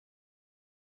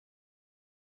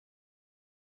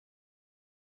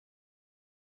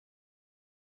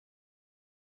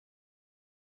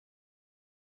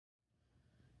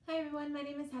Hi everyone, my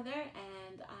name is Heather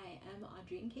and I am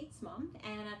Audrey and Kate's mom,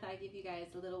 and I thought I'd give you guys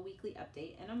a little weekly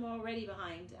update, and I'm already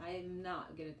behind. I'm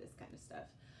not good at this kind of stuff.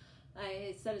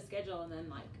 I set a schedule and then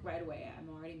like right away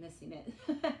I'm already missing it.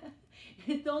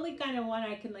 It's the only kind of one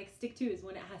I can like stick to is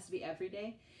when it has to be every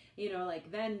day. You know,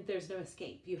 like then there's no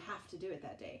escape. You have to do it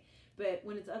that day. But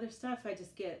when it's other stuff, I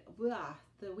just get, blah,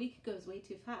 the week goes way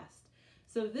too fast.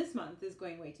 So this month is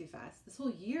going way too fast. This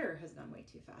whole year has gone way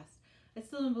too fast. I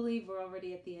still don't believe we're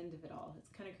already at the end of it all. It's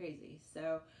kind of crazy.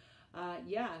 So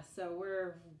yeah, so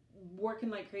we're working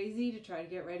like crazy to try to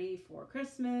get ready for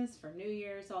Christmas, for New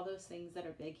Year's, all those things that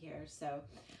are big here. So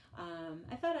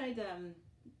I thought I'd,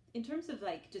 in terms of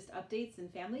like just updates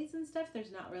and families and stuff,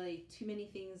 there's not really too many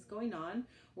things going on.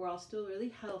 We're all still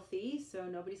really healthy, so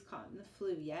nobody's caught in the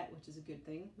flu yet, which is a good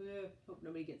thing. Hope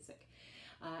nobody gets sick.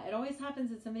 It always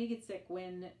happens that somebody gets sick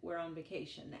when we're on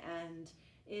vacation, and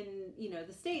in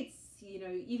the States,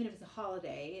 even if it's a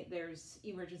holiday, there's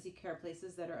emergency care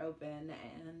places that are open,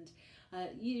 and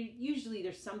usually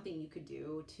there's something you could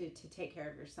do to take care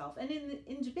of yourself. And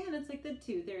in Japan, it's like that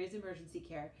too. There is emergency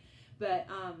care, but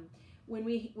when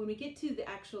we get to the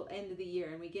actual end of the year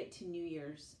and we get to New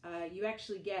Year's, you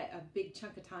actually get a big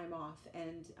chunk of time off,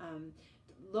 and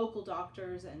local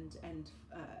doctors and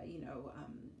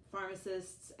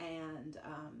pharmacists and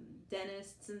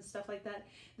dentists and stuff like that,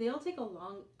 they all take a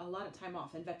lot of time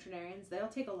off, and veterinarians, they all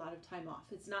take a lot of time off.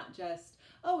 It's not just,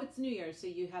 oh, it's New Year's, so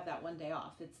you have that one day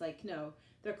off. It's like, no,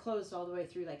 they're closed all the way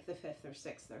through like the 5th or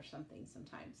 6th or something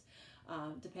sometimes,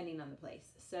 depending on the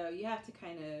place. So you have to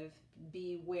kind of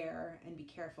be aware and be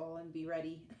careful and be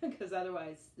ready, because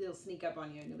otherwise they'll sneak up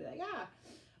on you and you'll be like,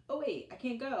 oh wait, I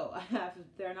can't go.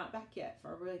 They're not back yet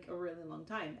for a really long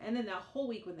time. And then that whole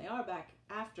week when they are back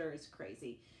after is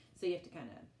crazy. So you have to kind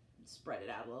of spread it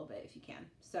out a little bit if you can.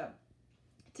 So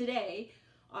today,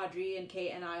 Audrey and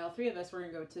Kate and I, all three of us, we're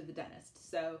gonna go to the dentist.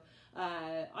 So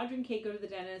Audrey and Kate go to the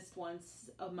dentist once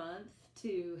a month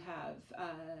to have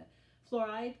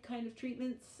fluoride kind of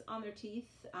treatments on their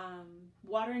teeth.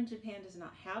 Water in Japan does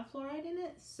not have fluoride in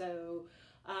it, so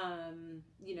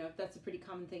that's a pretty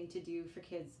common thing to do for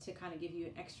kids to kind of give you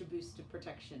an extra boost of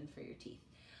protection for your teeth.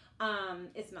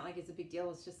 It's not like it's a big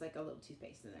deal. It's just like a little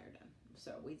toothpaste and they're done.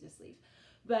 So we just leave.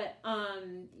 But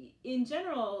in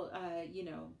general,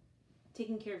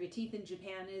 taking care of your teeth in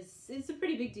Japan is a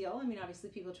pretty big deal. I mean, obviously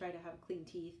people try to have clean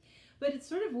teeth, but it's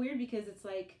sort of weird because it's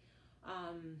like,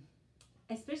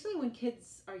 especially when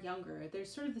kids are younger,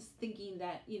 there's sort of this thinking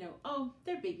that, oh,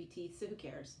 they're baby teeth, so who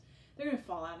cares? They're going to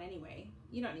fall out anyway.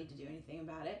 You don't need to do anything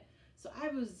about it. So I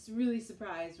was really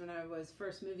surprised when I was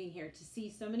first moving here to see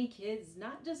so many kids,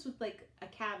 not just with like a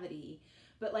cavity,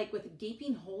 but like with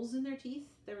gaping holes in their teeth.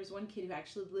 There was one kid who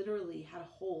actually literally had a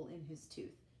hole in his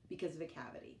tooth because of a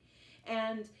cavity.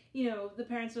 And, the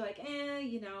parents were like,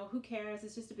 who cares?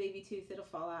 It's just a baby tooth. It'll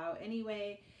fall out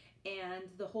anyway. And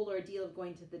the whole ordeal of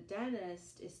going to the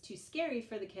dentist is too scary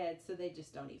for the kids, so they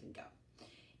just don't even go.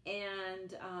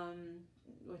 And,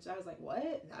 which I was like,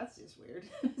 what? That's just weird.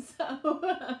 So,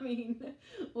 I mean,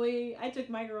 I took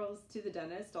my girls to the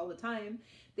dentist all the time.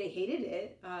 They hated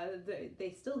it.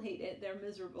 They still hate it. They're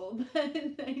miserable, but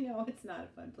I know it's not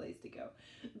a fun place to go.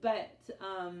 But,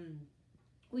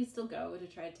 we still go to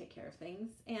try to take care of things.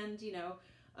 And,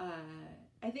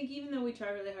 I think even though we try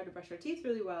really hard to brush our teeth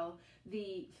really well,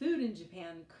 the food in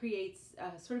Japan creates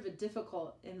sort of a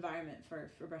difficult environment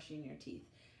for brushing your teeth.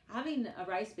 Having a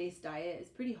rice-based diet is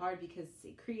pretty hard because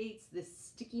it creates this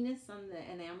stickiness on the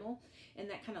enamel, and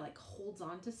that kind of like holds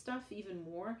on to stuff even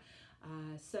more.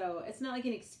 So it's not like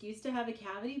an excuse to have a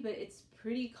cavity, but it's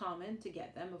pretty common to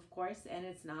get them, of course, and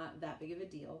it's not that big of a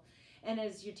deal. And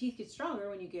as your teeth get stronger,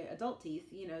 when you get adult teeth,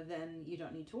 then you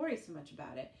don't need to worry so much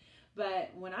about it.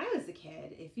 But when I was a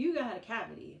kid, if you got a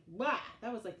cavity, wow,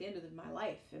 that was like the end of my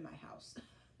life in my house.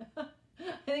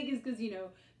 I think it's because,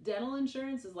 dental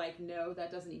insurance is like, no,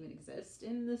 that doesn't even exist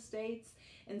in the States.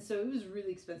 And so it was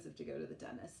really expensive to go to the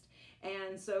dentist.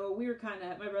 And so we were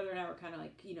my brother and I were kind of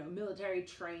like, military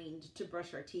trained to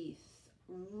brush our teeth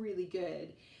really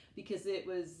good, because it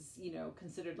was,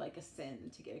 considered like a sin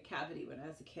to get a cavity when I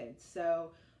was a kid.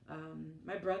 So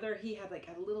my brother, he had like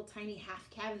a little tiny half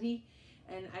cavity,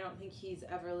 and I don't think he's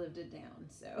ever lived it down.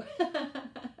 So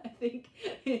I think,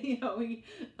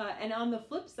 and on the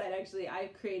flip side, actually,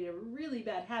 I've created a really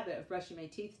bad habit of brushing my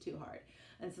teeth too hard.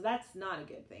 And so that's not a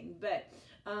good thing. But,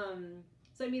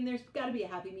 so I mean, there's got to be a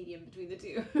happy medium between the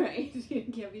two, right?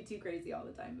 You can't be too crazy all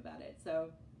the time about it.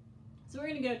 So we're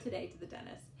going to go today to the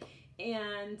dentist.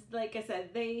 And like I said,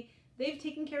 they've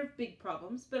taken care of big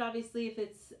problems, but obviously if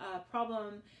it's a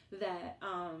problem that,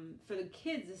 for the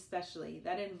kids especially,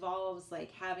 that involves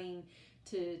like having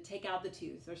to take out the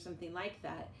tooth or something like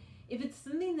that. If it's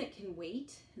something that can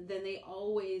wait, then they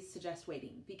always suggest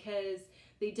waiting, because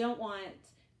they don't want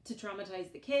to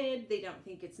traumatize the kid. They don't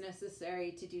think it's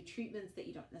necessary to do treatments that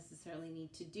you don't necessarily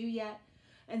need to do yet.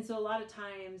 And so a lot of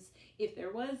times, if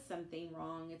there was something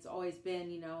wrong, it's always been,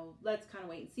 you know, let's kind of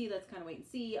wait and see, let's kind of wait and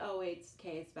see. Oh, wait, it's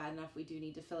okay, it's bad enough. We do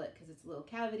need to fill it because it's a little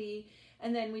cavity.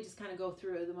 And then we just kind of go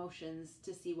through the motions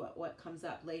to see what comes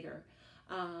up later.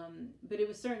 But it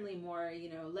was certainly more, you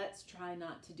know, let's try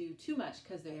not to do too much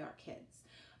because they are kids.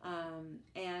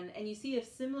 And you see a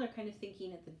similar kind of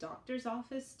thinking at the doctor's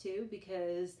office too,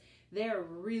 because they're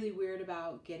really weird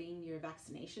about getting your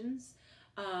vaccinations.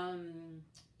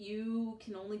 You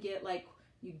can only get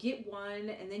you get one,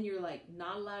 and then you're like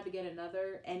not allowed to get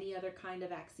any other kind of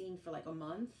vaccine for like a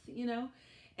month, you know?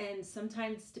 And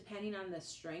sometimes depending on the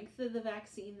strength of the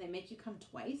vaccine, they make you come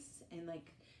twice, and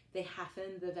like they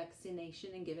halfen the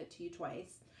vaccination and give it to you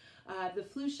twice. The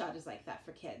flu shot is like that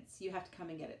for kids. You have to come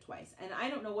and get it twice. And I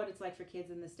don't know what it's like for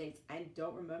kids in the States. I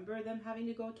don't remember them having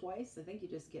to go twice. I think you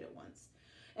just get it once.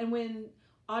 And when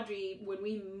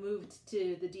we moved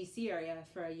to the DC area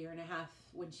for a year and a half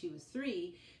when she was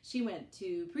 3, she went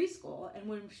to preschool. And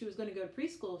when she was going to go to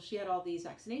preschool, she had all these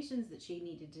vaccinations that she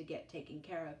needed to get taken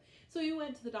care of. So we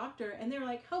went to the doctor, and they were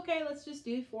like, okay, let's just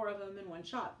do 4 of them in one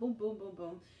shot. Boom, boom, boom,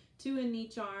 boom. 2 in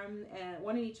each arm, and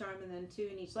 1 in each arm, and then 2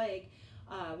 in each leg.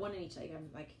 1 in each leg, I'm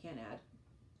like, I can't add.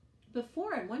 But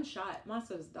 4 in one shot,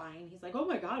 Masa's dying. He's like, oh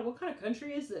my God, what kind of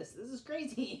country is this? This is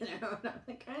crazy, you know? And I'm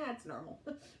like, it's normal.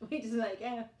 We just like,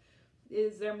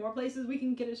 is there more places we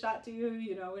can get a shot to?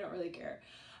 You know, we don't really care.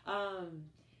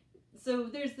 So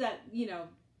there's that, you know,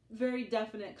 very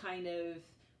definite kind of,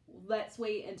 let's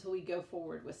wait until we go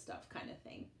forward with stuff kind of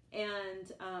thing.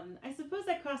 And I suppose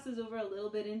that crosses over a little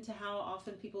bit into how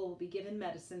often people will be given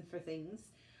medicine for things.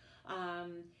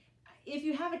 If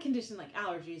you have a condition like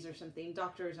allergies or something,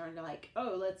 doctors aren't like,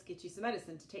 oh, let's get you some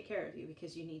medicine to take care of you,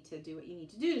 because you need to do what you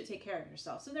need to do to take care of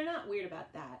yourself. So they're not weird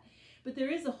about that. But there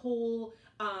is a whole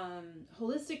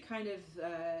holistic kind of,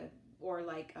 or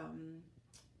like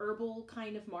herbal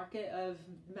kind of market of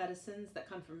medicines that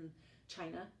come from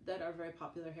China that are very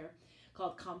popular here,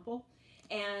 called Kampo.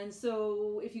 And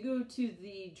so if you go to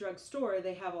the drugstore,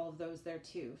 they have all of those there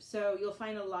too. So you'll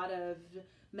find a lot of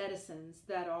medicines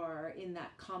that are in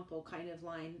that Kampo kind of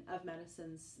line of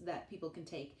medicines that people can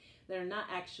take that are not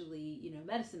actually, you know,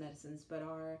 medicines, but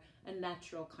are a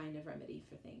natural kind of remedy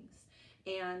for things.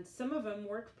 And some of them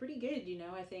work pretty good, you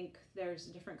know. I think there's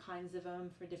different kinds of them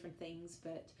for different things,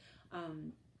 but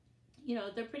you know,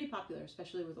 they're pretty popular,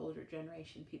 especially with older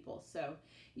generation people. So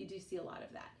you do see a lot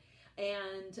of that.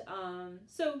 And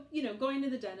so, you know, going to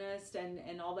the dentist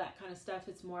and all that kind of stuff,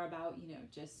 it's more about, you know,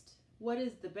 just what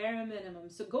is the bare minimum.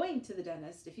 So going to the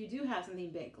dentist, if you do have something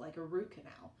big, like a root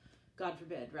canal, God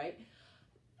forbid, right?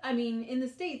 I mean, in the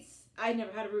States, I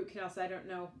never had a root canal, so I don't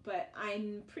know, but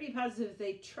I'm pretty positive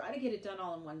they try to get it done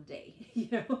all in one day, you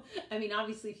know? I mean,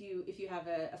 obviously, if you have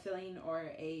a filling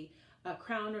or a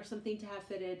crown or something to have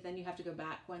fitted, then you have to go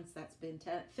back once that's been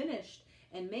finished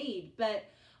and made. But,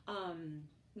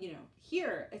 you know,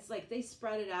 here, it's like they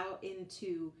spread it out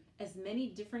into as many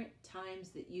different times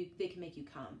that they can make you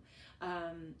come.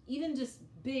 Even just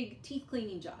big teeth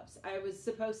cleaning jobs. I was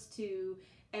supposed to,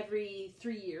 every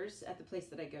 3 years at the place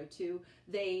that I go to,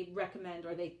 they recommend,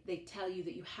 or they tell you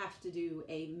that you have to do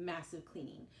a massive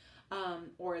cleaning.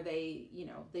 Or they, you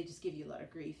know, they just give you a lot of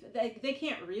grief. They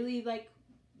can't really like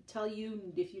tell you,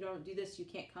 if you don't do this, you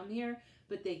can't come here,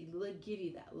 but they give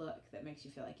you that look that makes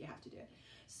you feel like you have to do it.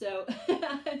 So,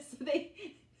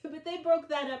 but they broke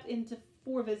that up into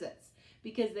 4 visits,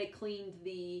 because they cleaned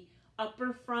the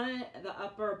upper front, the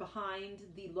upper behind,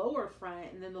 the lower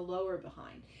front, and then the lower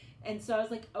behind. And so I was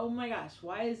like, oh my gosh,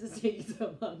 why is this taking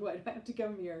so long? Why do I have to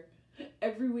come here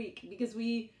every week? Because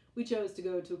we chose to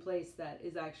go to a place that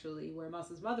is actually where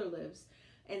Masa's mother lives.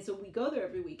 And so we go there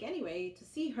every week anyway to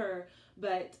see her,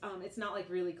 but it's not like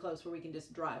really close where we can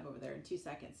just drive over there in 2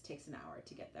 seconds. It takes an hour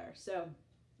to get there. So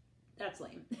that's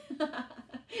lame.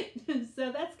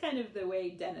 So that's kind of the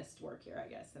way dentists work here, I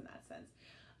guess, in that sense.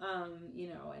 You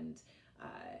know, and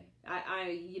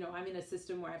you know, I'm in a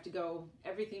system where I have to go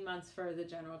every 3 months for the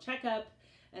general checkup,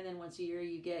 and then once a year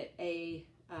you get a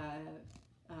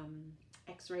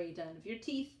x-ray done of your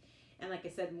teeth. And like I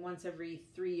said, once every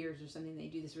 3 years or something, they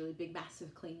do this really big,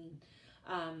 massive cleaning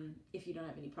if you don't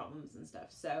have any problems and stuff.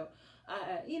 So,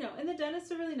 you know, and the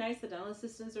dentists are really nice. The dental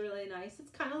assistants are really nice.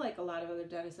 It's kind of like a lot of other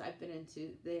dentists I've been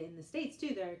into in the States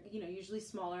too. They're, you know, usually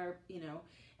smaller, you know,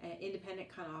 independent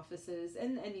kind of offices.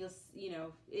 And you'll, you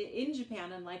know, in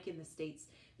Japan, unlike in the States,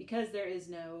 because there is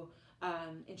no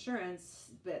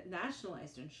insurance, but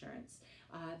nationalized insurance,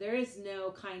 there is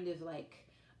no kind of like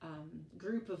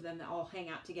group of them that all hang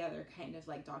out together, kind of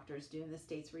like doctors do in the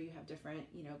States, where you have different,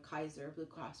 Kaiser, Blue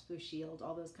Cross Blue Shield,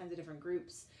 all those kinds of different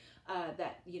groups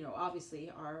that,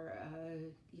 obviously are,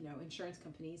 insurance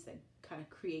companies that kind of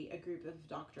create a group of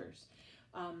doctors.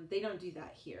 They don't do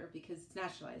that here because it's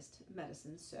nationalized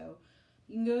medicine. So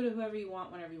you can go to whoever you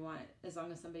want, whenever you want, as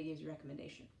long as somebody gives you a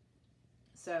recommendation.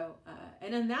 So,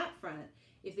 and on that front,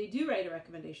 if they do write a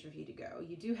recommendation for you to go,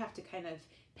 you do have to kind of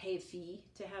pay a fee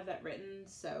to have that written.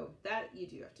 So that you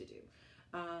do have to do.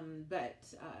 But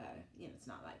it's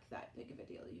not like that big of a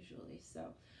deal usually.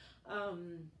 So,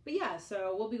 but yeah,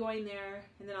 so we'll be going there,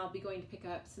 and then I'll be going to pick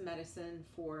up some medicine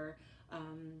for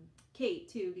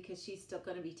Kate too, because she's still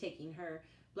going to be taking her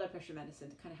blood pressure medicine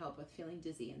to kind of help with feeling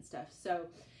dizzy and stuff. So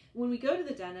when we go to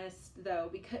the dentist, though,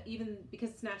 because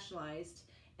it's nationalized,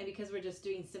 and because we're just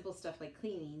doing simple stuff like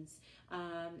cleanings,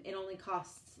 it only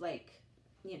costs like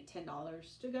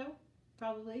 $10 to go,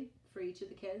 probably, for each of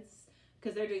the kids.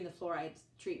 Because they're doing the fluoride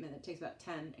treatment, it takes about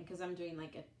 10, and because I'm doing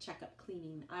like a checkup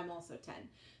cleaning, I'm also 10.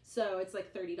 So it's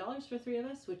like $30 for 3 of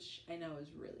us, which I know is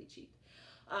really cheap.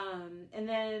 And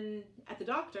then at the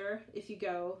doctor, if you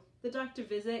go, the doctor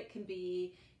visit can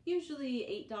be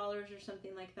usually $8 or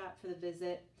something like that for the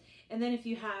visit. And then if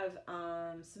you have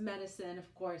some medicine,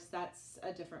 of course, that's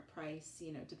a different price,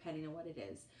 depending on what it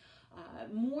is.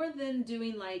 More than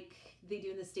doing like they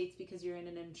do in the States, because you're in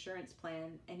an insurance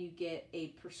plan and you get a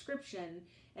prescription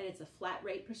and it's a flat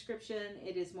rate prescription.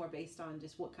 It is more based on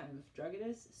just what kind of drug it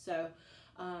is. So,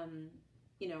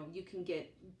 you can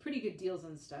get pretty good deals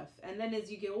on stuff. And then as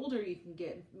you get older, you can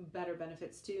get better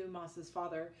benefits too. Moss's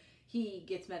father, he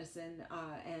gets medicine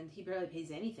and he barely pays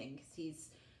anything because he's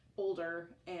older,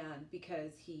 and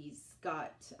because he's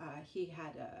got, he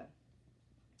had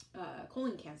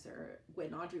colon cancer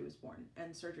when Audrey was born,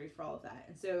 and surgery for all of that.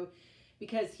 And so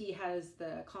because he has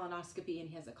the colonoscopy and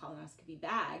he has a colonoscopy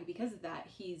bag, because of that,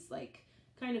 he's like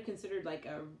kind of considered like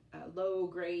a low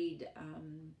grade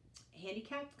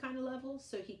handicapped kind of level.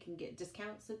 So he can get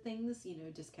discounts at things,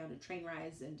 discounted train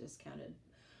rides and discounted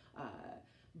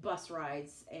bus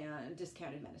rides and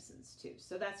discounted medicines too.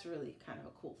 So that's really kind of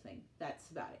a cool thing. That's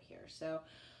about it here. So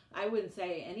I wouldn't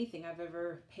say anything I've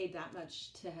ever paid that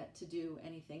much to do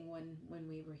anything when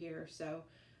we were here. So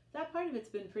that part of it's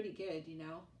been pretty good,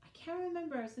 I can't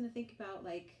remember. I was going to think about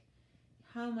like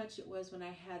how much it was when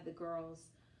I had the girls,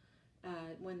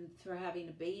 for having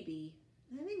a baby.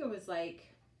 I think it was like,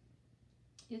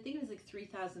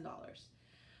 $3,000.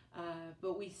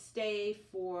 But we stay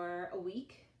for a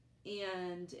week,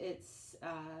 and it's,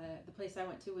 the place I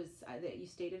went to was that you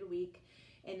stayed at a week.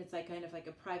 And it's like kind of like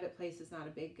a private place. It's not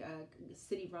a big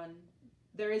city-run.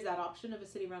 There is that option of a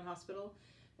city-run hospital,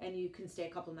 and you can stay a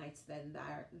couple nights then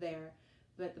there.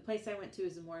 But the place I went to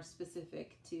is more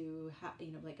specific to,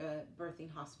 like a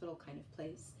birthing hospital kind of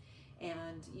place.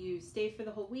 And you stay for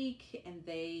the whole week, and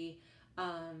they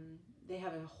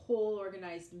have a whole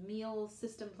organized meal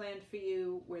system planned for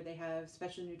you, where they have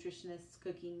special nutritionists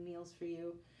cooking meals for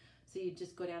you. So you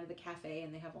just go down to the cafe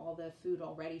and they have all the food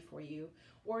all ready for you.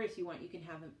 Or if you want, you can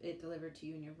have it delivered to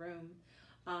you in your room.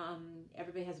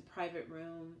 Everybody has a private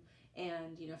room,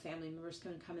 and family members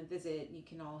can come and visit, and you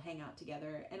can all hang out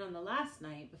together. And on the last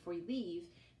night before you leave,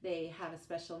 they have a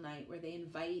special night where they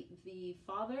invite the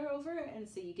father over, and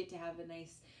so you get to have a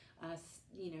nice,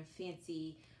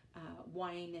 fancy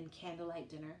wine and candlelight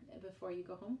dinner before you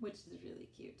go home, which is really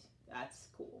cute. That's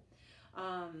cool.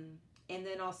 And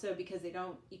then also, because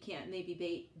you can't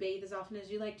maybe bathe as often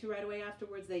as you like to right away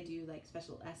afterwards, they do like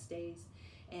special S days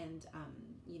and,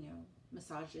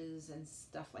 massages and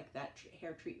stuff like that,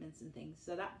 hair treatments and things.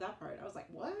 So that part, I was like,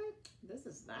 what? This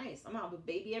is nice. I'm gonna have a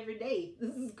baby every day.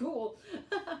 This is cool.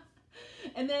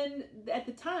 And then at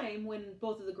the time when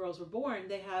both of the girls were born,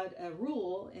 they had a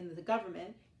rule in the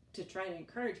government to try to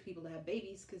encourage people to have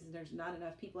babies, because there's not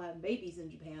enough people having babies in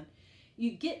Japan.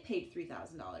 You get paid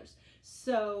 $3,000.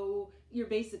 So you're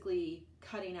basically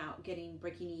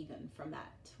breaking even from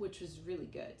that, which was really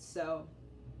good. So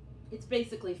it's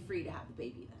basically free to have the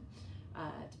baby then,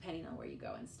 depending on where you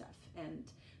go and stuff.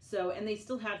 And they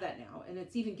still have that now. And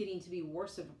it's even getting to be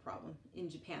worse of a problem in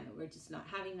Japan, that we're just not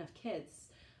having enough kids.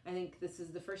 I think this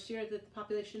is the first year that the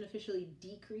population officially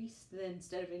decreased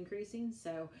instead of increasing.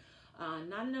 So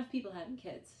not enough people having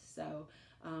kids. So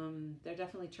they're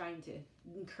definitely trying to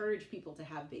encourage people to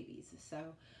have babies.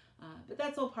 So, but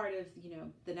that's all part of,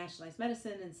 the nationalized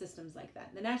medicine and systems like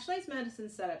that. The nationalized medicine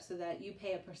is set up so that you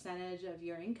pay a percentage of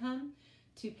your income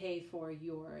to pay for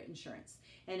your insurance.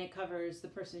 And it covers the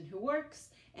person who works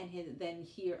and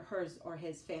hers or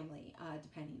his family,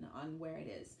 depending on where it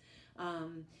is.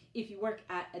 If you work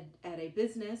at a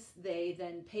business, they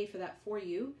then pay for that for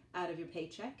you out of your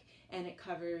paycheck, and it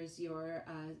covers your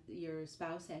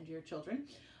spouse and your children.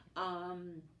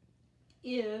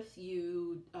 If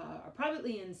you are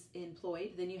privately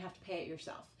employed, then you have to pay it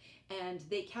yourself. And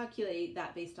they calculate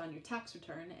that based on your tax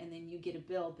return, and then you get a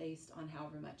bill based on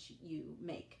however much you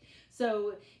make.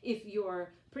 So if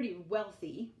you're pretty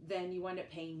wealthy, then you wind up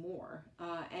paying more.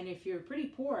 And if you're pretty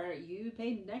poor, you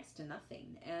pay next to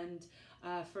nothing. And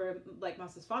for like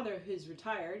Masa's father, who's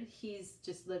retired, he's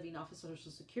just living off of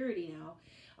Social Security now.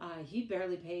 He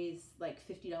barely pays like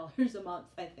 $50 a month,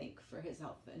 I think, for his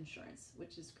health insurance,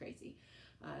 which is crazy.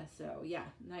 So yeah,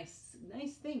 nice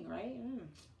thing, right?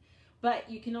 But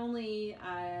you can only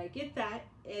get that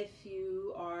if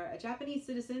you are a Japanese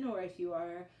citizen, or if you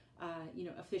are,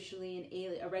 officially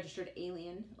a registered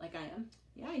alien like I am.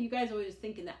 Yeah, you guys are always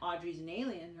thinking that Audrey's an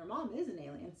alien. Her mom is an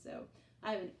alien, so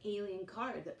I have an alien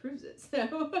card that proves it.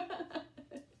 So,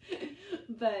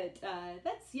 but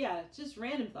that's just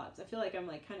random thoughts. I feel like I'm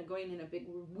like kind of going in a big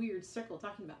weird circle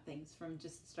talking about things from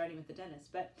just starting with the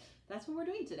dentist. But that's what we're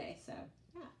doing today. So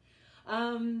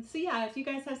yeah. If you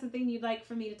guys have something you'd like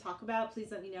for me to talk about,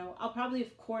 please let me know. I'll probably,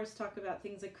 of course, talk about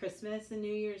things like Christmas and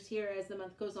New Year's here as the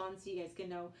month goes on, so you guys can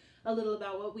know a little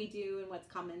about what we do and what's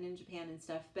common in Japan and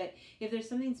stuff. But if there's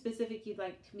something specific you'd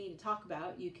like me to talk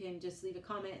about, you can just leave a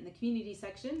comment in the community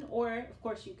section, or of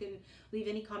course you can leave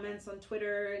any comments on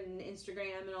Twitter and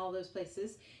Instagram and all those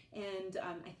places, and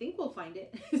I think we'll find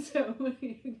it. So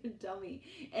you can tell me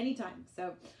anytime.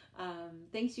 So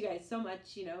thanks you guys so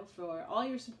much, for all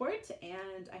your support,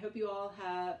 and I hope you all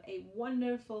have a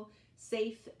wonderful,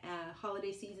 safe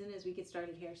holiday season as we get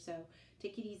started here. So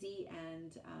take it easy,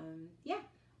 and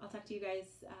I'll talk to you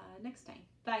guys next time.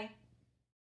 Bye.